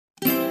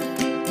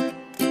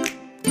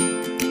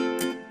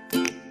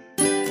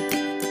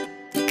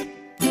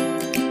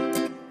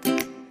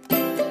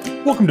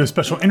Welcome to a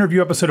special interview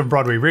episode of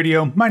Broadway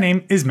Radio. My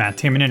name is Matt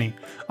Tamanini.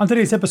 On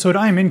today's episode,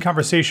 I am in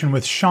conversation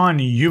with Sean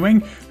Ewing,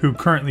 who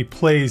currently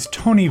plays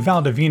Tony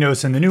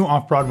Valdivinos in the new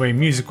off-Broadway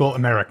musical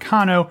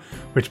Americano,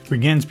 which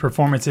begins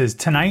performances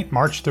tonight,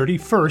 March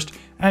 31st,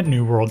 at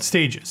New World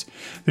Stages.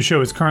 The show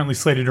is currently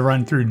slated to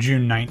run through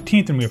June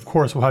 19th, and we of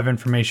course will have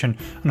information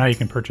on how you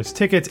can purchase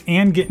tickets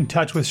and get in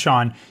touch with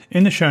Sean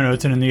in the show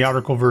notes and in the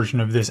article version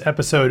of this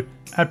episode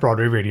at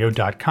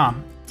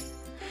BroadwayRadio.com.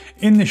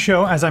 In the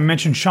show, as I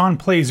mentioned, Sean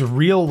plays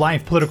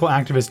real-life political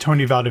activist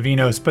Tony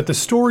Valdivinos, but the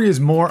story is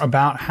more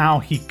about how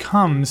he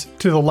comes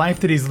to the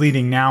life that he's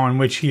leading now, in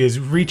which he is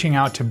reaching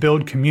out to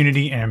build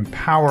community and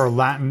empower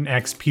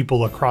Latinx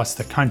people across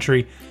the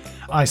country.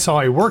 I saw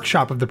a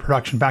workshop of the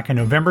production back in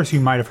November, so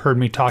you might have heard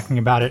me talking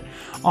about it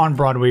on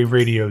Broadway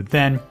Radio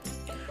then.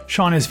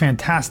 Sean is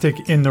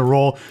fantastic in the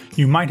role.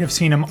 You might have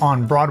seen him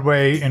on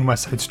Broadway in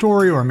West Side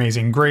Story or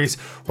Amazing Grace,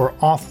 or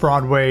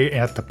off-Broadway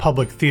at the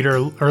Public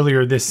Theater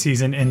earlier this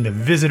season in The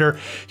Visitor.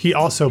 He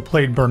also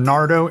played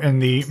Bernardo in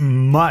the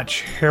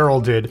much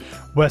heralded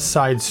West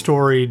Side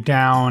Story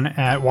down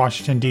at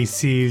Washington,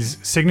 D.C.'s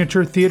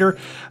Signature Theater.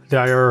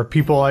 There are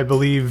people, I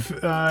believe,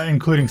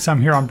 including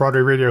some here on Broadway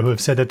Radio, who have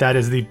said that that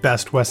is the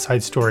best West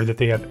Side Story that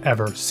they have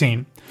ever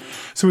seen.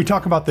 So we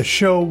talk about the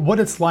show, what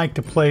it's like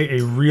to play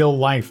a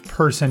real-life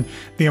person,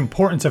 the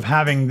importance of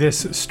having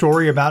this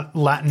story about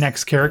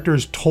Latinx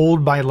characters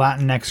told by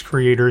Latinx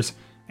creators,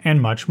 and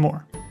much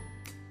more.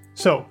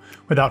 So,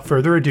 without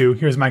further ado,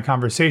 here's my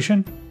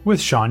conversation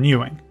with Sean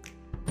Ewing.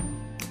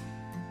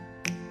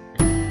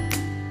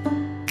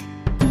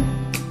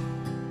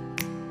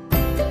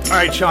 All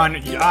right, Sean,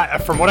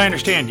 from what I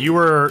understand,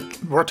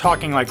 we're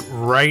talking like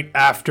right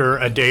after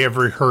a day of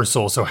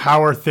rehearsal. So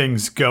how are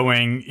things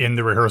going in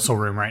the rehearsal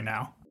room right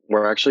now?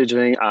 We're actually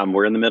doing,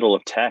 we're in the middle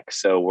of tech.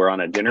 So we're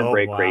on a dinner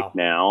break right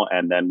now,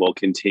 and then we'll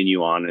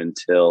continue on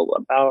until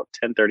about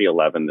 10:30,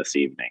 11 this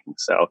evening.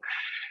 So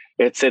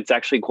it's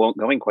actually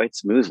going quite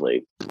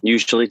smoothly.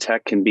 Usually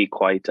tech can be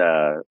quite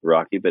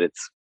rocky, but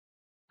it's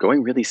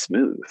going really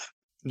smooth.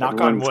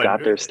 Everyone's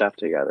got their stuff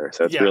together,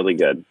 so it's really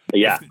good.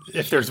 Yeah.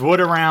 If there's wood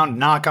around,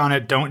 knock on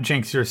it. Don't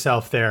jinx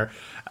yourself there.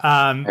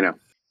 I know.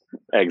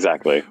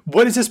 Exactly.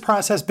 What has this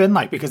process been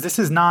like? Because this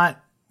is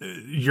not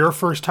your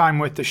first time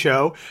with the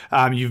show.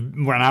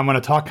 When I want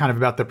to talk kind of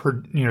about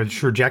the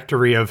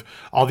trajectory of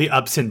all the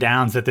ups and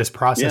downs that this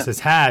process has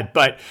had.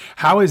 But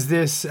how has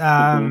this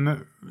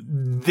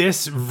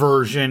this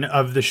version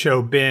of the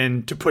show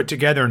been to put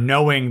together,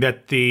 knowing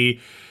that the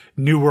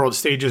New World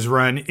Stages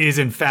run is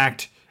in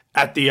fact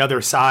at the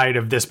other side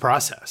of this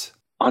process?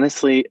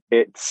 Honestly,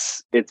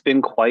 it's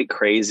been quite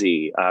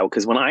crazy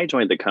because when I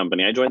joined the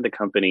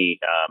company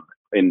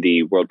in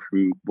the world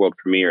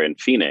premiere in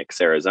Phoenix,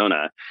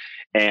 Arizona.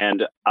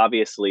 And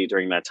obviously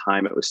during that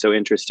time, it was so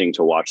interesting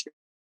to watch the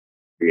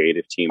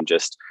creative team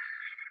just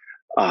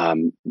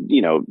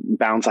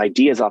bounce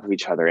ideas off of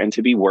each other and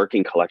to be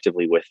working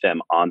collectively with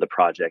them on the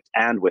project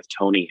and with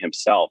Tony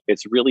himself.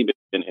 It's really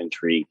been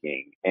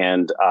intriguing.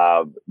 And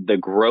the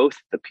growth,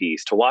 the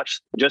piece to watch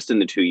just in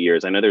the 2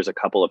 years. I know there's a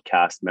couple of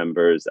cast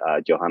members,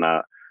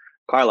 Johanna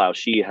Carlisle,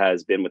 she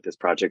has been with this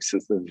project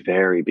since the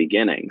very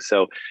beginning.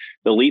 So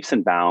the leaps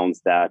and bounds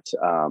that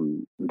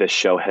the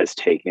show has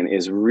taken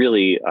is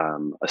really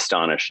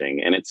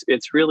astonishing. And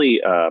it's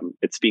really,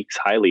 it speaks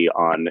highly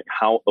on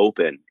how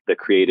open the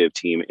creative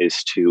team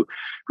is to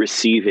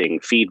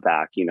receiving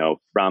feedback,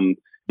 from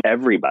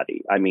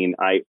everybody. I mean,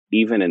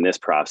 even in this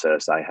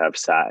process, I have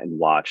sat and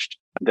watched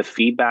the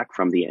feedback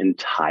from the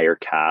entire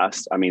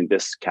cast. I mean,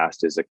 this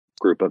cast is a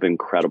group of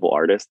incredible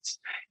artists,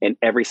 and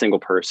every single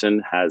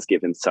person has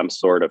given some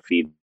sort of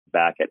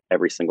feedback at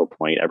every single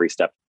point, every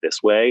step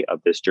this way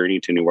of this journey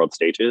to New World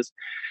Stages.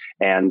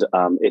 And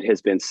it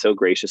has been so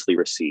graciously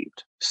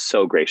received.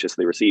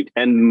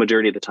 And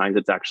majority of the times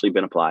it's actually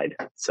been applied.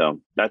 So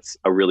that's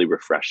a really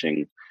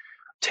refreshing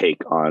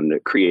take on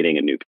creating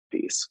a new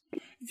piece.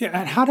 Yeah,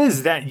 and how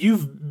does that,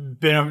 you've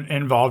been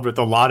involved with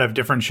a lot of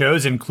different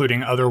shows,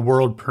 including other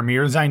world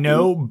premieres, I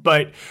know,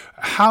 but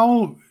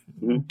how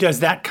does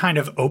that kind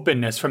of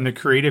openness from the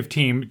creative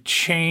team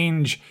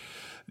change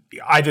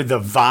either the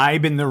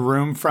vibe in the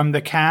room from the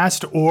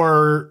cast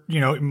or,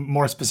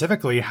 more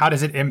specifically, how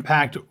does it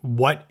impact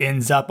what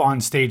ends up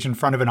on stage in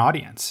front of an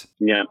audience?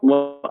 Yeah,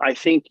 well, I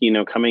think,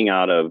 coming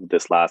out of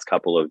this last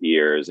couple of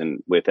years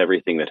and with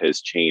everything that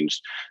has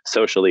changed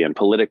socially and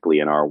politically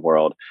in our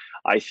world,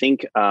 I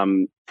think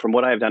from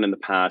what I've done in the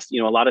past,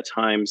 a lot of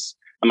times,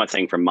 I'm not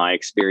saying from my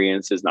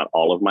experiences, not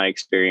all of my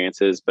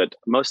experiences, but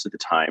most of the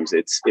times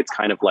it's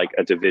kind of like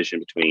a division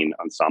between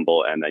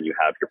ensemble and then you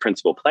have your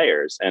principal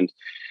players. And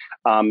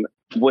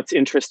what's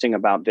interesting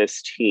about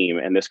this team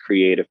and this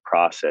creative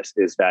process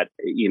is that,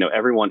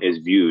 everyone is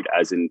viewed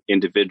as an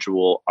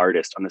individual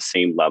artist on the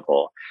same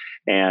level.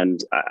 And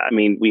I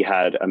mean, we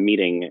had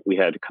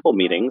a couple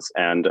meetings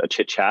and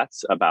chit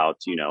chats about,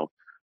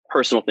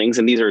 personal things.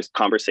 And these are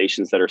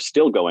conversations that are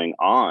still going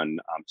on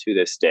to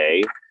this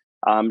day.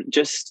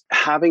 Just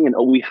having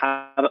we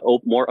have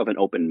more of an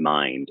open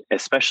mind,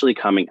 especially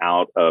coming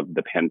out of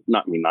the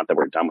not that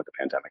we're done with the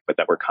pandemic, but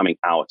that we're coming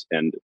out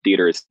and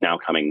theater is now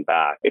coming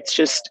back. It's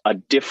just a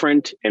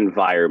different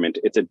environment.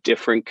 It's a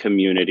different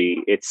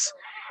community.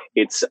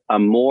 It's a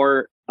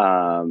more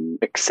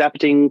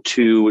accepting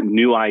to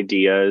new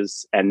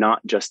ideas, and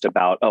not just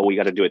about, oh, we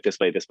got to do it this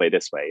way, this way,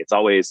 this way. It's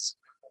always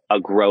a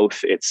growth.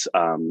 It's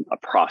a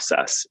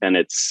process, and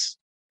it's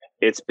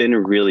been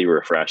really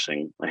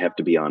refreshing. I have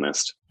to be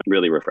honest,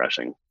 really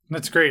refreshing.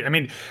 That's great. I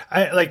mean,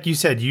 like you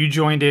said, you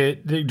joined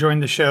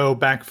the show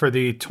back for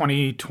the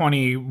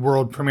 2020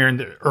 world premiere in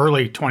the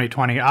early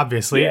 2020,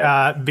 obviously,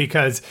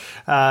 because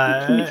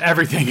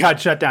everything got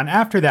shut down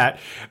after that.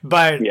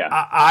 But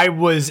I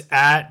was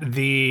at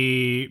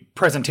the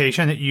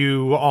presentation that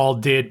you all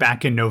did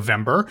back in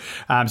November.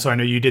 So I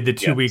know you did the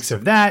 2 weeks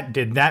of that,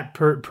 did that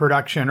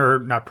production, or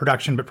not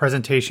production, but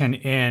presentation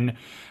in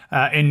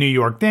New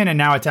York then, and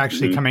now it's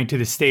actually coming to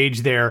the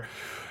stage there.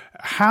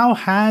 How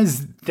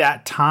has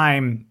that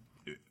time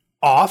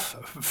off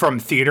from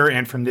theater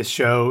and from this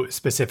show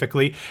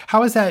specifically,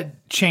 how has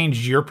that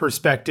changed your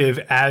perspective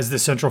as the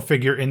central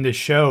figure in this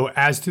show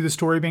as to the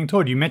story being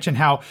told? You mentioned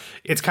how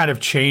it's kind of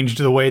changed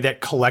the way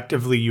that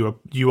collectively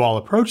you all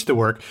approach the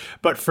work,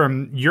 but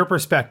from your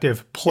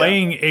perspective,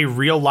 playing a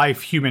real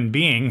life human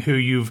being who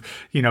you've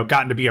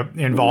gotten to be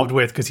involved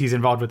with because he's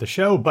involved with the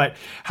show, but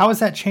how has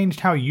that changed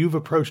how you've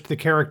approached the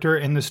character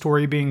and the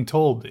story being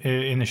told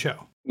in the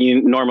show?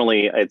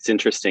 Normally, it's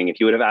interesting. If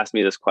you would have asked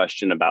me this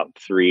question about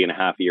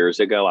 3.5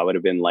 years ago, I would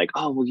have been like,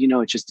 oh, well,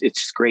 it's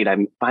just great.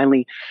 I'm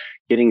finally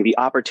getting the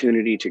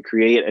opportunity to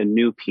create a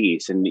new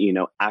piece and,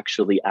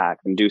 actually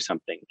act and do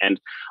something.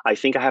 And I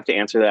think I have to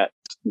answer that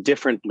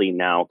differently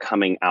now,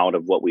 coming out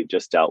of what we've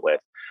just dealt with.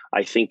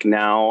 I think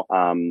now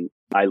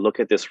I look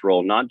at this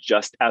role not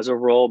just as a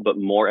role, but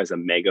more as a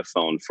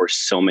megaphone for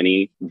so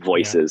many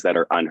voices that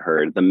are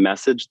unheard. The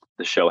message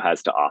the show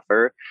has to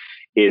offer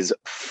is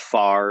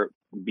far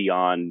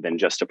beyond than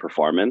just a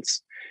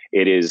performance.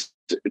 It is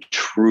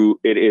true.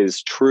 It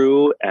is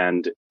true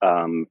and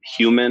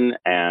human,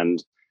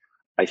 and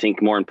I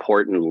think more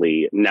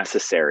importantly,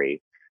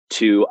 necessary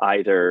to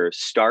either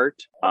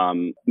start,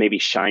 maybe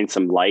shine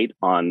some light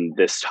on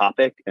this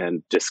topic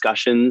and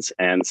discussions.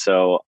 And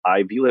so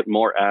I view it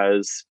more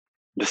as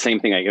the same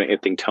thing I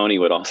think Tony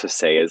would also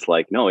say is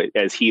like, no,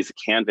 as he's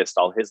canvassed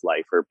all his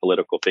life for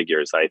political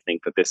figures, I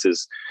think that this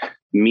is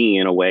me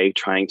in a way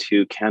trying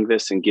to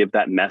canvass and give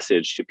that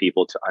message to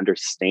people to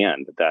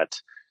understand that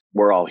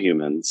we're all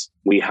humans.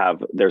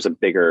 There's a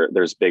bigger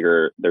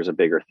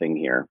thing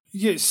here.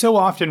 Yeah, so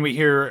often we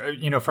hear,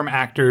 from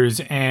actors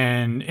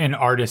and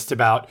artists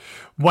about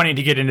wanting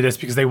to get into this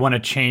because they want to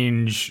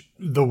change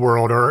the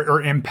world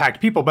or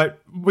impact people.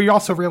 But we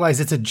also realize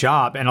it's a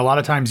job. And a lot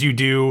of times you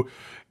do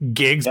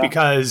gigs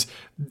because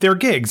they're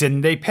gigs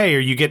and they pay, or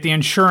you get the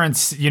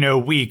insurance,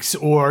 weeks,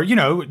 or,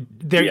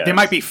 they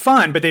might be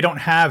fun, but they don't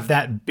have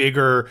that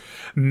bigger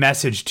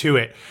message to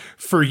it.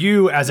 For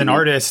you as an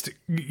artist,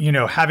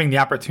 having the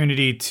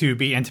opportunity to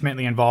be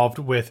intimately involved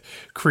with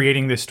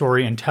creating this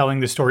story and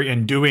telling the story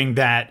and doing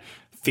that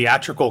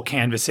theatrical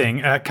canvassing,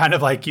 kind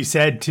of like you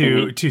said,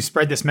 to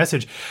spread this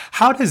message,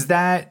 how does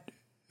that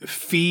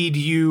feed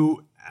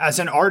you as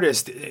an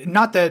artist?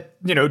 Not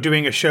that,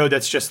 doing a show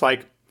that's just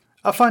like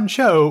a fun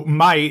show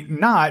might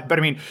not, but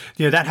I mean,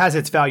 that has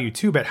its value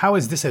too. But how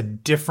is this a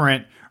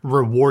different,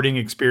 rewarding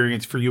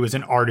experience for you as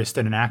an artist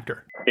and an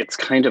actor? It's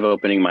kind of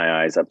opening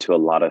my eyes up to a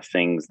lot of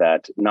things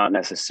that not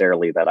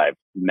necessarily that I've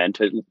meant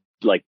to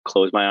like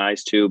close my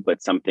eyes to,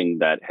 but something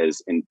that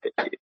has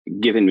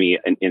given me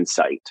an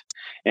insight.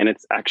 And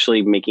it's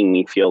actually making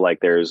me feel like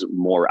there's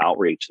more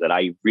outreach that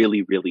I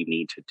really, really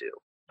need to do.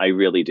 I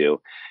really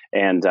do.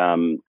 And,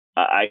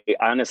 I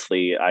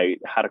honestly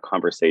had a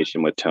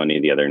conversation with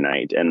Tony the other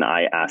night, and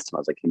I asked him, I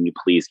was like, can you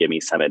please give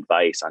me some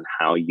advice on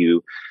how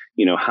you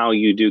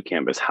do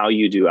canvas, how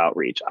you do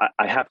outreach?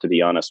 I have to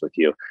be honest with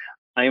you.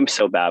 I am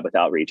so bad with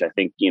outreach. I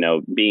think,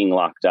 being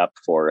locked up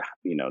for,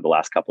 the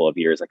last couple of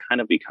years, I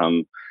kind of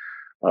become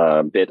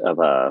a bit of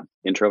a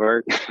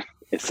introvert.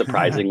 It's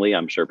surprisingly,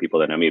 I'm sure people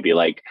that know me be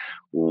like,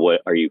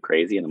 what, are you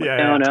crazy? And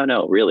I'm like,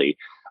 no, really.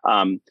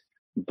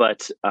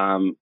 But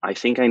I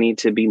think I need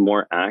to be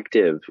more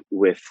active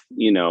with,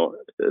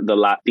 the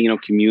Latino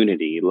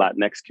community,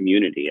 Latinx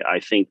community. I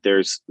think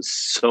there's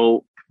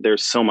so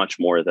much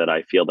more that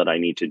I feel that I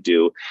need to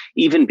do,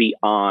 even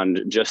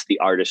beyond just the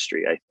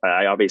artistry.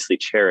 I obviously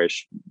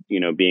cherish,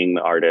 being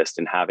the artist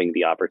and having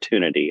the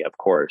opportunity, of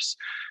course.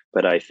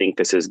 But I think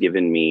this has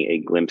given me a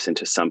glimpse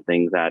into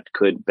something that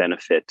could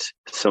benefit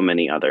so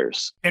many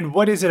others. And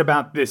what is it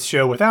about this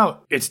show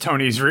without it's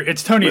Tony's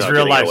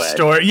real life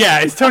story? Yeah,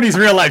 it's Tony's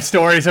real life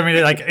stories. I mean,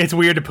 it's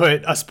weird to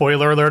put a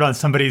spoiler alert on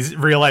somebody's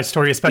real life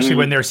story, especially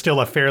when they're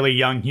still a fairly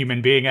young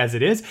human being as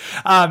it is.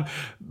 But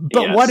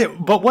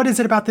what is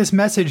it about this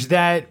message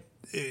that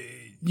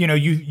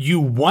you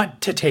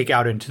want to take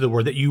out into the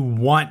world, that you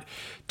want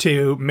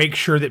to make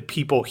sure that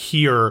people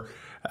hear?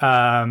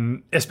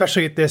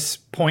 Especially at this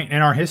point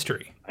in our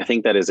history? I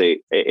think that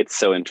it's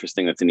so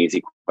interesting. That's an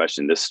easy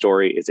question. This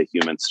story is a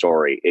human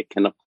story. It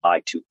can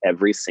apply to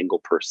every single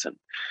person.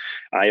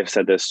 I have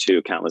said this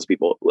to countless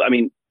people. I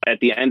mean, at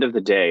the end of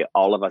the day,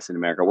 all of us in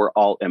America, we're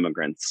all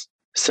immigrants.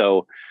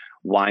 So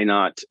why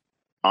not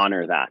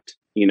honor that,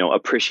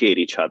 appreciate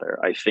each other?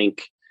 I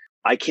think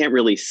I can't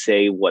really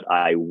say what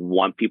I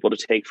want people to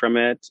take from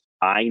it.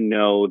 I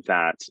know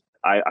that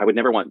I would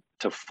never want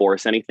to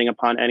force anything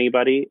upon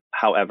anybody.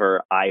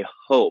 However, I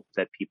hope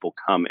that people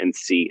come and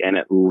see and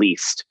at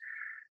least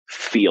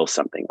feel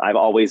something. I've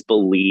always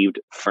believed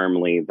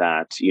firmly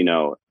that,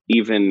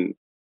 even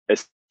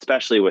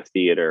especially with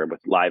theater, with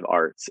live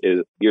arts,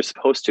 is you're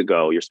supposed to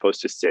go, you're supposed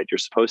to sit, you're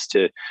supposed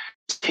to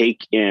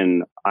take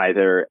in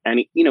either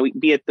any,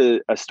 be it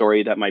a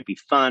story that might be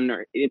fun,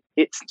 or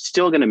it's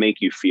still going to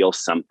make you feel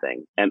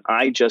something. And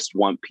I just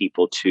want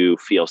people to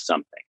feel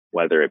something,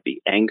 whether it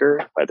be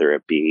anger, whether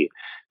it be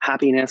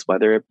happiness,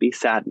 whether it be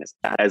sadness.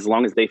 As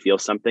long as they feel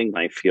something,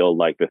 I feel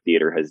like the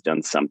theater has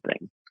done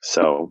something.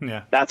 So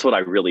That's what I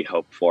really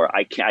hope for.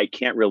 I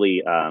can't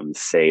really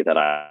say that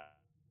I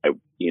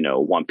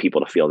want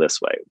people to feel this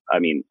way. I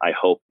mean, I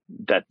hope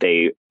that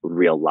they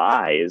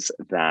realize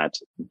that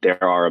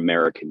there are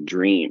American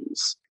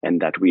dreams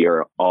and that we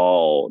are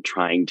all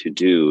trying to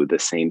do the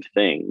same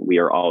thing. We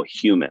are all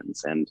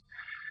humans. And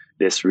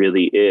this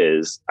really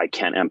is, I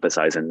can't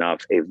emphasize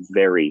enough, a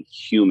very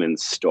human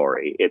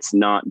story. It's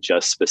not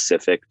just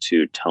specific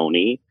to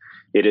Tony.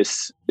 It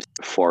is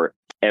for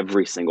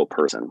every single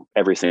person,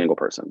 every single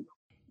person.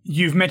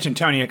 You've mentioned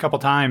Tony a couple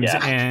times,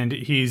 and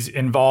he's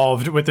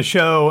involved with the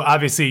show.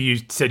 Obviously, you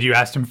said you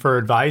asked him for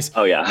advice.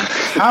 Oh, yeah.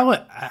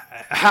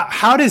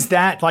 How does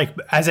that, like,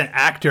 as an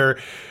actor,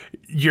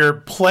 you're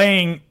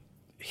playing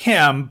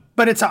him,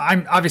 but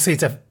obviously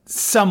it's a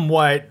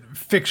somewhat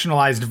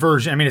fictionalized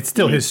version. I mean, it's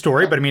still his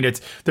story, but I mean,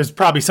 there's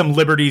probably some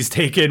liberties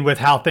taken with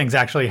how things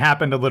actually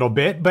happened a little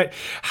bit. But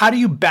how do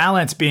you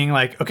balance being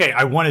like, okay,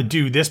 I want to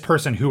do this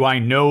person who I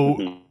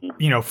know,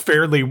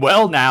 fairly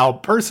well now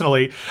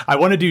personally. I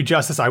want to do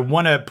justice. I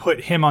want to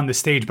put him on the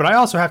stage, but I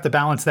also have to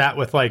balance that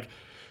with like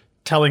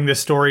telling this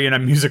story in a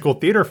musical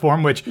theater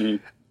form, which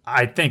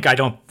I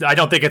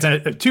don't think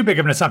it's too big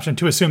of an assumption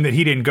to assume that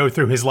he didn't go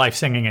through his life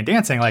singing and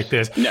dancing like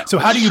this. No. So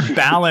how do you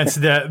balance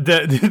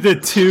the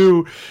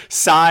two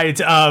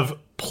sides of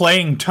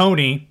playing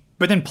Tony,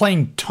 but then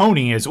playing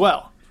Tony as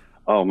well?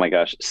 Oh my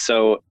gosh.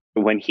 So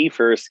when he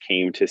first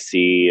came to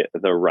see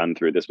the run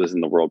through, this was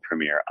in the world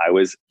premiere, I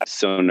was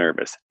so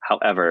nervous.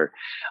 However,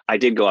 I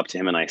did go up to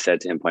him and I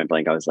said to him point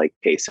blank, I was like,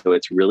 hey, so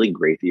it's really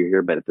great that you're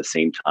here, but at the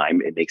same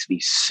time, it makes me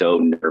so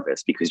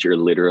nervous because you're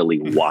literally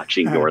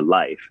watching your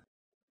life.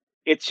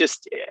 It's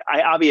just,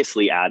 I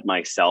obviously add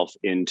myself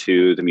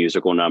into the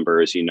musical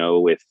numbers,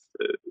 with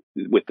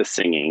the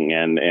singing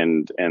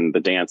and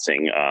the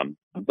dancing.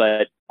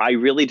 But I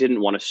really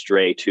didn't want to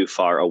stray too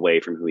far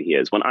away from who he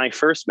is. When I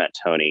first met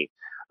Tony,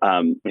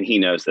 and he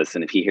knows this,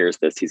 and if he hears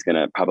this, he's going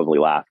to probably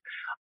laugh.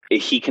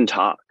 He can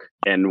talk.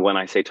 And when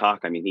I say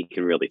talk, I mean, he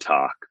can really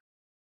talk.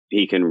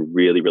 He can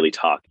really, really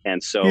talk.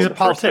 And so he's a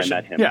politician.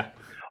 I met him,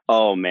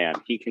 oh man,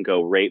 he can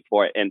go right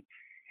for it. And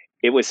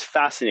it was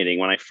fascinating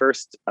when I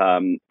first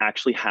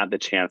actually had the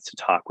chance to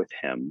talk with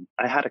him.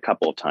 I had a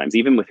couple of times,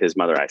 even with his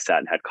mother, I sat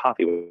and had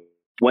coffee with him.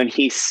 When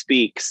he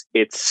speaks,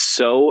 it's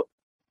so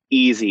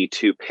easy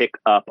to pick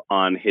up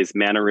on his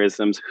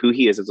mannerisms, who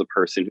he is as a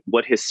person,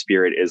 what his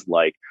spirit is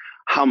like,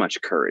 how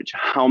much courage,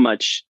 how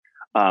much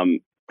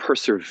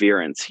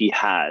perseverance he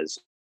has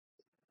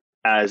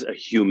as a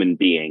human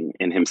being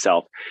in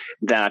himself,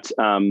 that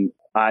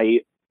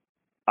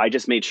I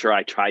just made sure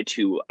I tried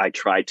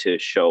to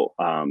show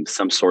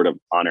some sort of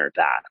honor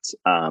that.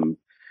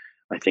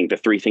 I think the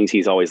three things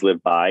he's always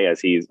lived by,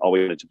 as he's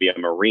always wanted to be a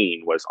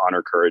Marine, was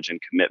honor, courage, and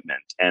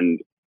commitment. And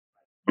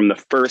from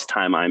the first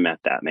time I met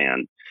that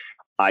man,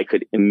 I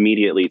could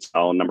immediately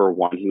tell, number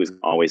one, he was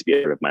always be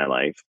a part of my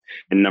life.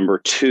 And number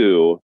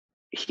two,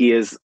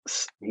 he's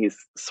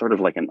sort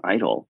of like an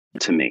idol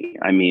to me.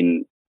 I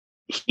mean,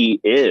 he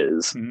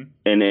is,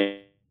 and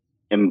it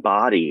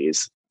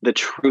embodies the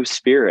true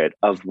spirit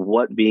of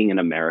what being an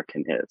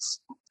American is.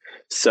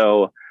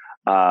 So,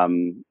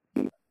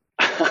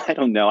 I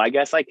don't know. I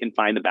guess I can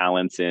find the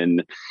balance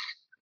in,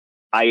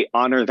 I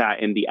honor that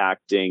in the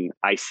acting.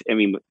 I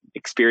mean,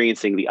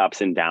 experiencing the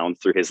ups and downs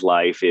through his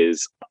life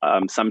is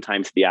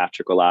sometimes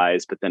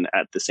theatricalized, but then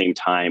at the same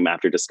time,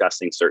 after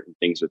discussing certain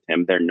things with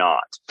him, they're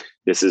not.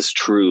 This is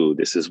true.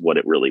 This is what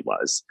it really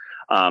was.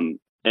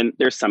 And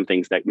there's some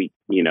things that we,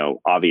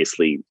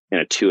 obviously in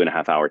a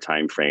 2.5 hour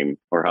time frame,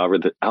 or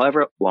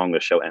however long the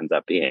show ends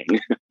up being,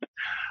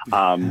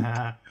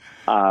 that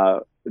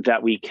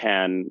we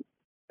can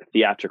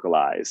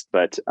theatricalize.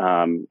 But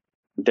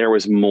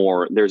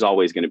there's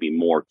always going to be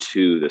more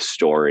to the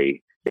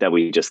story that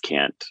we just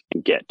can't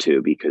get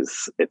to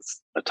because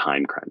it's a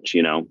time crunch,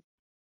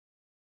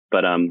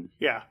 But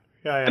yeah.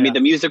 I mean,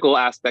 the musical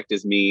aspect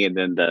is me, and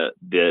then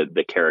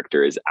the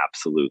character is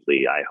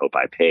absolutely, I hope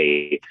I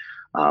pay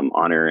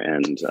honor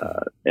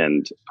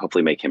and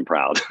hopefully make him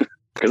proud.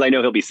 because I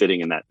know he'll be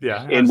sitting in that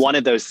one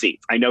of those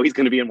seats. I know he's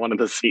going to be in one of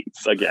those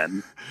seats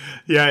again.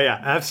 Yeah,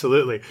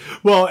 absolutely.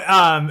 Well,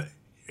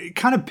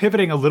 kind of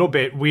pivoting a little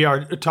bit, we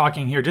are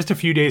talking here just a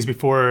few days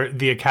before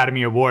the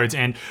Academy Awards,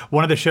 and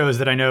one of the shows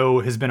that I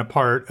know has been a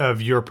part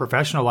of your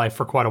professional life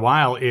for quite a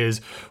while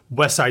is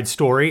West Side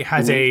Story.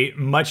 Has a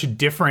much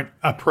different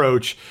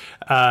approach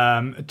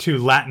to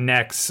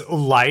Latinx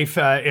life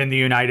in the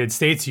United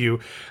States. You,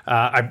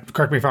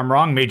 correct me if I'm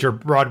wrong, made your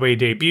Broadway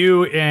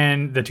debut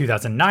in the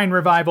 2009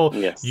 revival.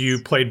 Yes.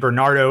 You played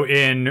Bernardo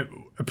in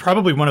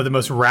probably one of the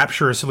most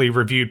rapturously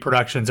reviewed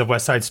productions of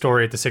West Side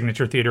Story at the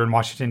Signature Theater in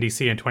Washington,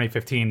 D.C. in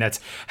 2015. That's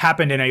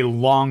happened in a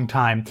long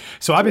time.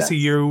 So obviously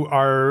you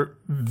are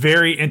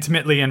very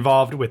intimately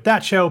involved with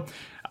that show,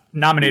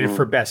 nominated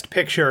for Best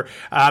Picture,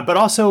 but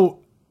also,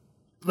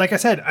 like I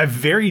said, a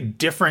very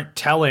different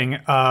telling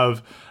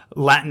of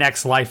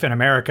Latinx life in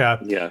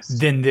America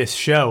than this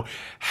show.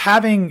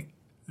 Having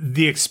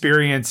the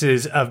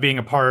experiences of being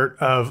a part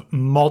of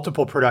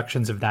multiple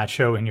productions of that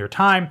show in your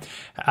time.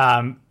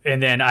 And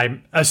then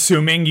I'm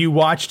assuming you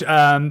watched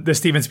the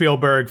Steven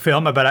Spielberg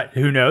film, but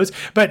who knows?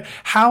 But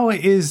how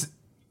does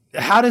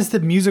the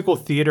musical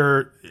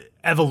theater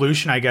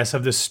evolution, I guess,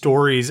 of the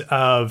stories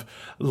of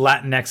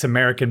Latinx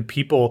American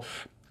people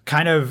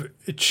kind of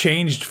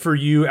changed for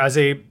you as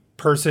a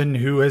person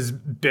who has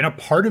been a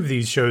part of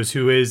these shows,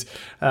 who is,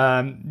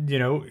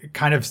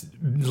 kind of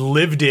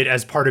lived it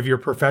as part of your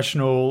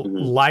professional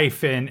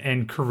life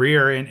and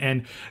career,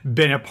 and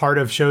been a part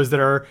of shows that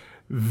are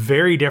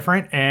very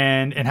different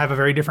and have a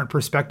very different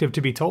perspective to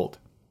be told?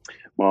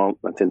 Well,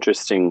 that's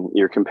interesting.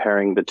 You're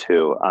comparing the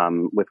two.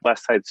 With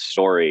West Side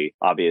Story,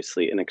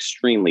 obviously an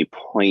extremely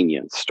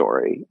poignant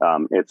story.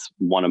 It's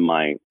one of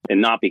my, and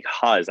not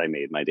because I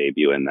made my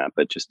debut in that,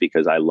 but just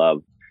because I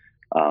love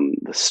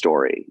the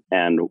story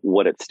and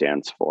what it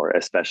stands for,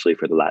 especially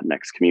for the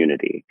Latinx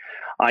community.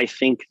 I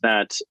think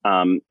that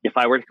if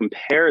I were to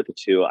compare the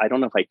two, I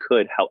don't know if I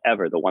could.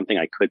 However, the one thing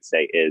I could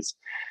say is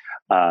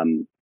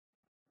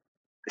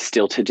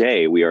still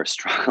today, we are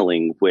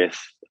struggling with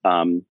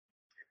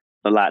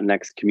the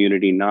Latinx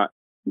community not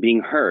being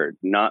heard,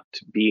 not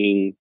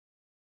being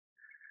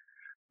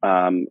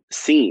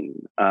seen.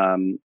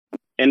 And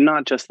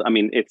not just,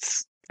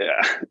 it's,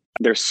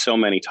 there's so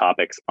many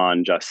topics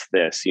on just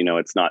this,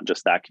 it's not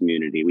just that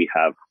community. We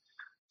have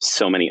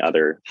so many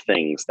other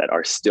things that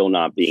are still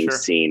not being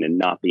seen and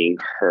not being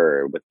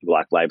heard with the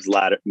Black Lives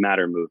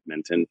Matter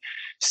movement. And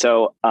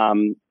so,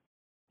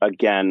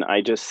 again,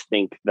 I just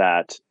think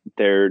that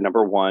there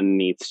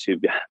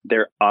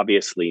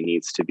obviously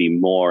needs to be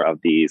more of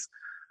these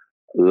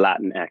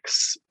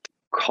Latinx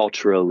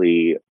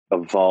culturally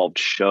evolved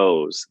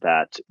shows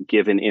that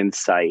give an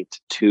insight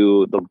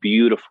to the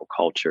beautiful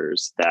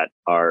cultures that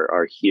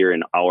are here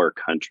in our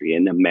country,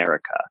 in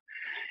America,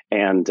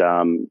 and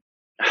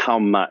how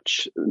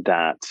much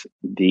that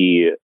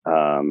these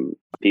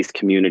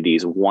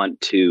communities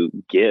want to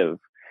give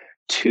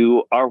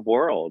to our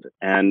world.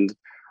 And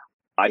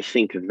I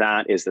think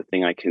that is the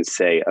thing I can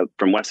say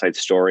from West Side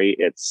Story.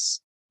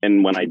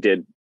 And when I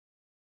did,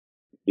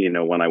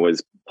 when I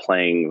was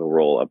playing the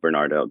role of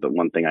Bernardo, the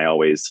one thing I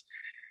always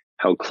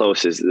held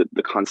close is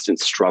the constant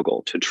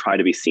struggle to try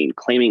to be seen,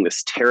 claiming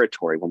this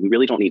territory when we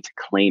really don't need to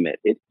claim it.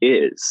 It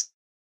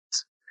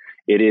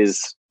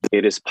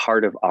is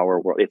part of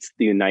our world. It's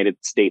the United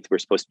States. We're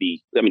supposed to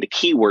be, the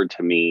key word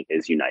to me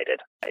is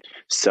united.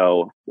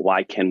 So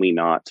why can we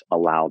not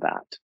allow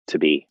that to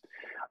be?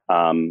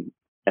 And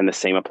the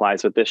same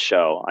applies with this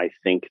show. I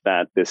think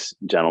that this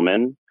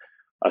gentleman,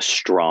 a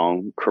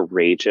strong,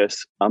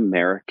 courageous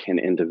American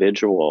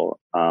individual,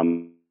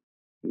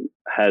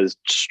 has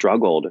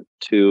struggled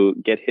to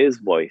get his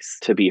voice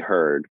to be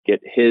heard,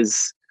 get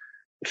his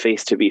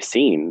face to be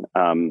seen.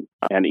 And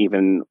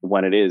even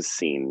when it is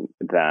seen,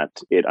 that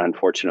it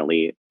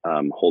unfortunately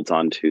holds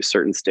on to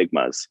certain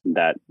stigmas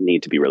that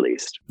need to be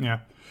released. Yeah.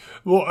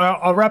 Well,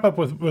 I'll wrap up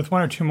with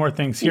one or two more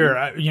things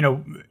here.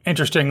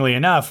 Interestingly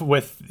enough,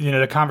 with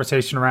the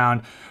conversation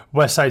around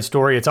West Side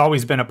Story, it's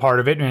always been a part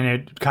of it, and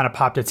it kind of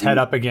popped its head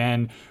up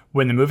again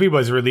when the movie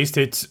was released.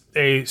 It's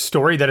a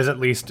story that is at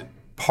least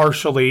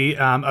partially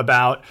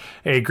about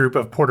a group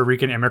of Puerto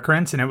Rican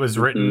immigrants, and it was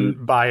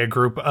written by a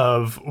group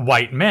of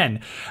white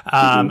men.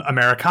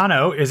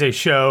 Americano is a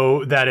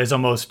show that is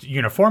almost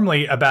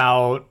uniformly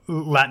about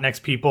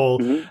Latinx people,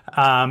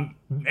 and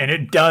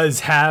it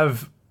does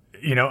have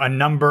a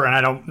number, and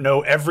I don't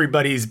know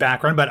everybody's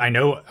background, but I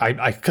know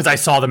because I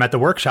saw them at the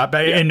workshop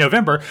in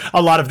November.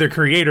 A lot of the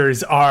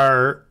creators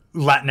are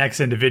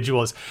Latinx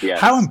individuals.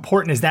 Yes. How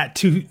important is that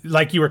to,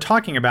 like you were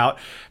talking about,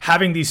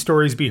 having these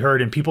stories be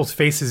heard and people's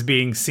faces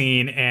being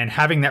seen and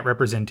having that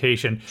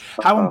representation?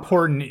 How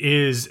important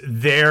is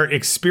their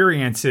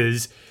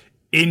experiences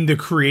in the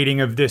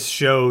creating of this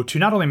show to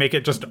not only make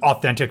it just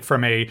authentic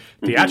from a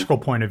theatrical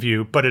point of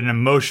view, but an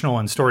emotional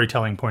and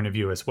storytelling point of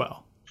view as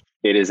well?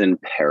 It is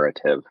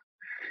imperative.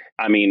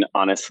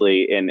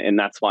 Honestly, and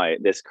that's why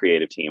this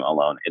creative team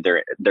alone,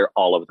 they're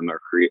all of them are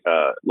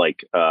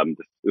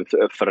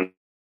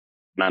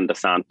Fernanda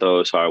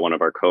Santos, one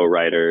of our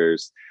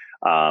co-writers,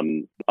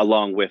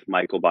 along with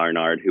Michael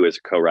Barnard, who is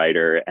a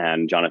co-writer,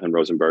 and Jonathan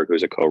Rosenberg,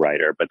 who's a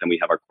co-writer. But then we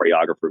have our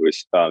choreographer,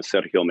 who's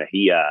Sergio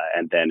Mejia,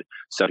 and then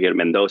Sergio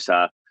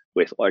Mendoza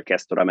with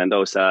Orquestra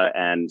Mendoza.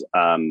 And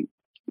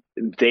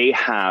they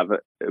have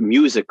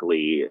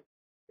musically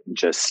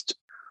just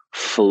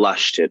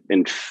flushed it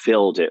and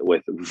filled it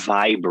with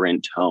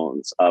vibrant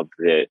tones of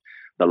the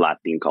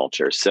Latin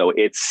culture. So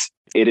it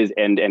is,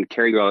 and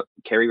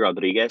Carrie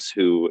Rodriguez,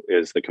 who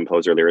is the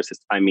composer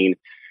lyricist. I mean,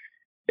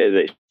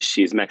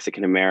 she's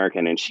Mexican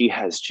American, and she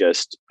has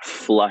just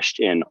flushed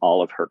in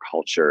all of her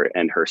culture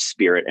and her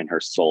spirit and her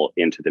soul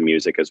into the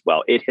music as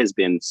well. It has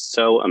been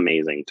so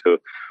amazing to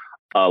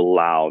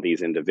allow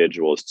these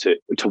individuals to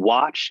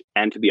watch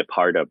and to be a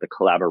part of the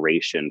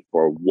collaboration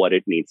for what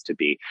it needs to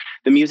be.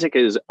 The music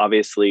is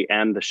obviously,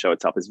 and the show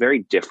itself is very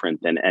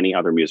different than any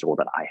other musical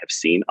that I have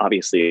seen.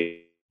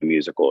 Obviously, a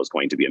musical is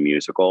going to be a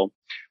musical,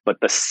 but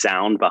the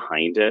sound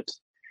behind it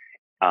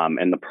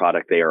and the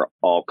product they are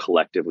all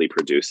collectively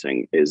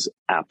producing is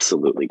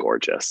absolutely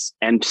gorgeous.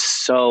 And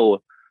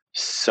so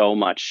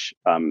much,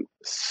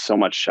 what's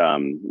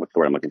the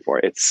word I'm looking for?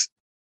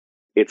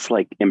 It's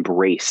like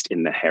embraced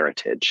in the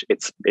heritage.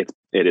 It's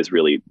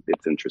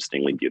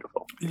interestingly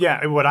beautiful.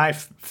 Yeah. What I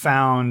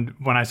found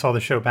when I saw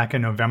the show back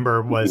in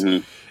November was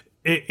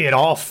it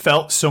all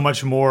felt so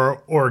much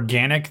more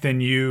organic than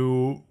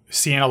you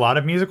see in a lot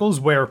of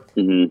musicals where,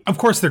 of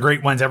course, the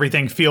great ones,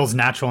 everything feels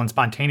natural and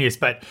spontaneous,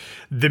 but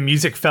the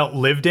music felt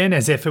lived in,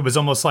 as if it was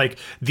almost like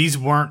these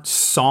weren't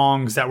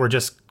songs that were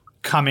just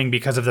coming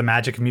because of the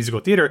magic of musical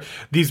theater.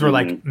 These were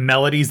like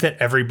melodies that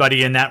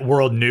everybody in that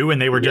world knew,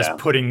 and they were just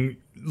putting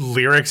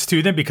lyrics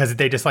to them because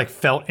they just like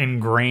felt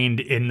ingrained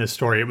in the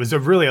story. It was a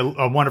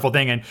wonderful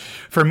thing. And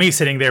for me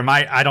sitting there,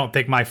 I don't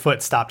think my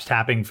foot stopped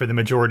tapping for the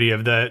majority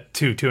of the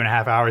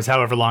 2.5 hours,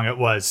 however long it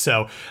was.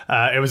 So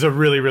it was a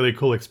really, really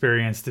cool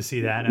experience to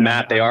see that. And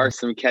Matt, they are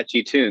some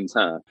catchy tunes,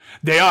 huh?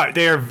 They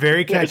are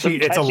very catchy.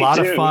 It's a lot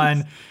of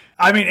fun.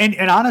 I mean,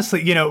 and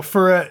honestly,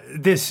 for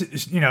this,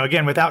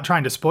 again, without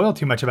trying to spoil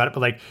too much about it,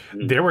 but like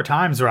there were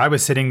times where I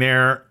was sitting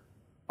there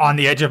on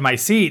the edge of my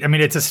seat. I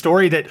mean, it's a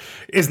story that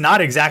is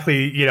not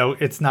exactly,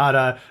 it's not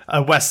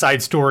a West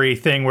Side Story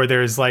thing where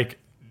there's like,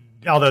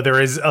 although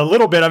there is a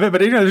little bit of it,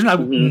 but there's no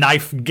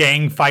knife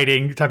gang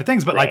fighting type of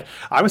things. But like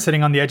I was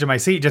sitting on the edge of my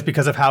seat just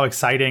because of how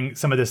exciting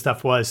some of this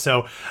stuff was.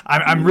 So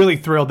I'm really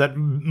thrilled that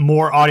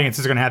more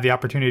audiences are going to have the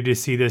opportunity to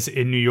see this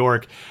in New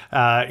York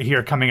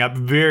here coming up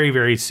very,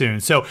 very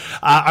soon. So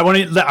I want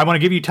to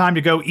give you time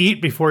to go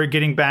eat before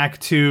getting back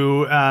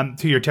to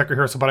your tech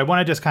rehearsal. But I want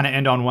to just kind of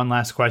end on one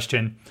last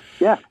question.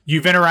 Yeah.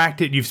 You've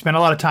interacted, you've spent a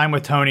lot of time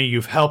with Tony,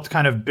 you've helped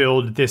kind of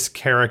build this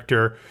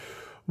character.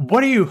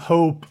 What do you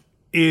hope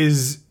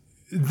is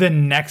the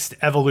next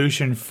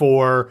evolution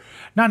for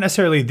not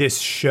necessarily this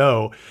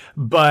show,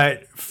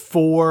 but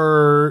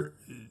for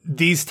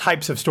these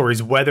types of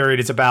stories, whether it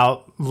is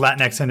about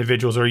Latinx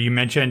individuals, or you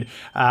mentioned,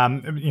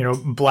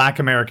 Black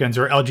Americans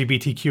or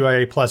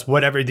LGBTQIA plus,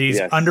 whatever, these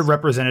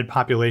underrepresented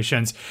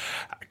populations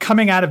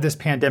coming out of this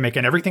pandemic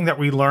and everything that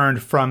we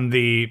learned from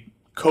the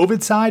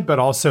COVID side, but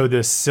also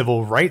the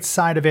civil rights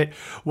side of it.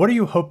 What are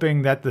you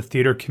hoping that the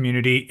theater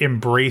community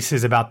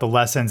embraces about the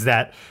lessons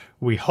that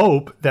we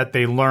hope that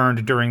they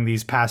learned during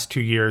these past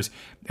 2 years,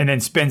 and then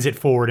spins it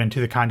forward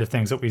into the kind of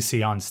things that we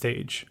see on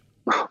stage?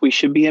 We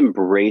should be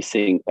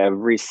embracing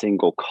every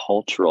single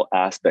cultural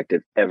aspect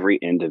of every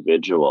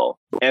individual,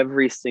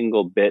 every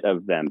single bit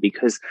of them,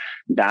 because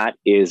that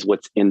is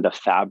what's in the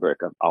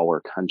fabric of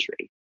our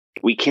country.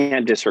 We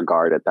can't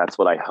disregard it. That's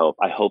what I hope.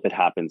 I hope it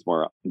happens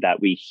more,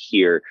 that we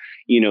hear,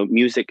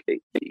 music.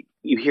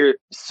 You hear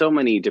so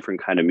many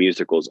different kind of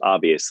musicals,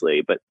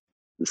 obviously, but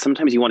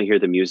sometimes you want to hear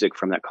the music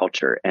from that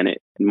culture, and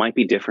it might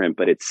be different,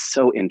 but it's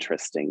so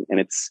interesting. And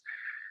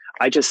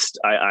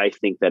I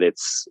think that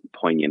it's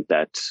poignant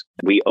that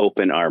we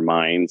open our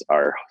minds,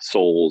 our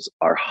souls,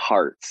 our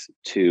hearts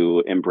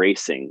to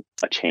embracing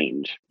a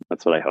change.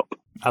 That's what I hope.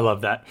 I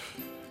love that.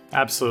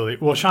 Absolutely.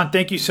 Well, Sean,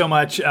 thank you so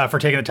much for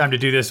taking the time to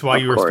do this while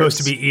you were supposed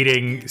to be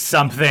eating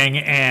something.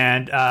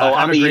 And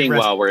I'm eating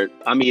while we're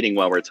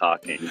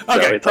talking. So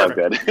okay, it's all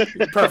good.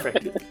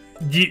 Perfect.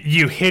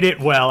 You hit it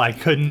well. I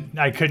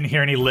couldn't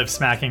hear any lip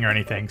smacking or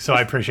anything, so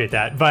I appreciate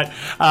that. But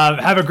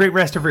have a great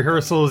rest of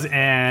rehearsals,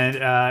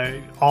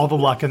 and all the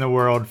luck in the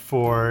world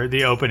for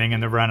the opening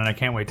and the run. And I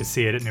can't wait to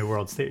see it at New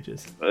World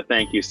Stages.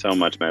 Thank you so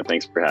much, man.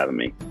 Thanks for having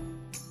me.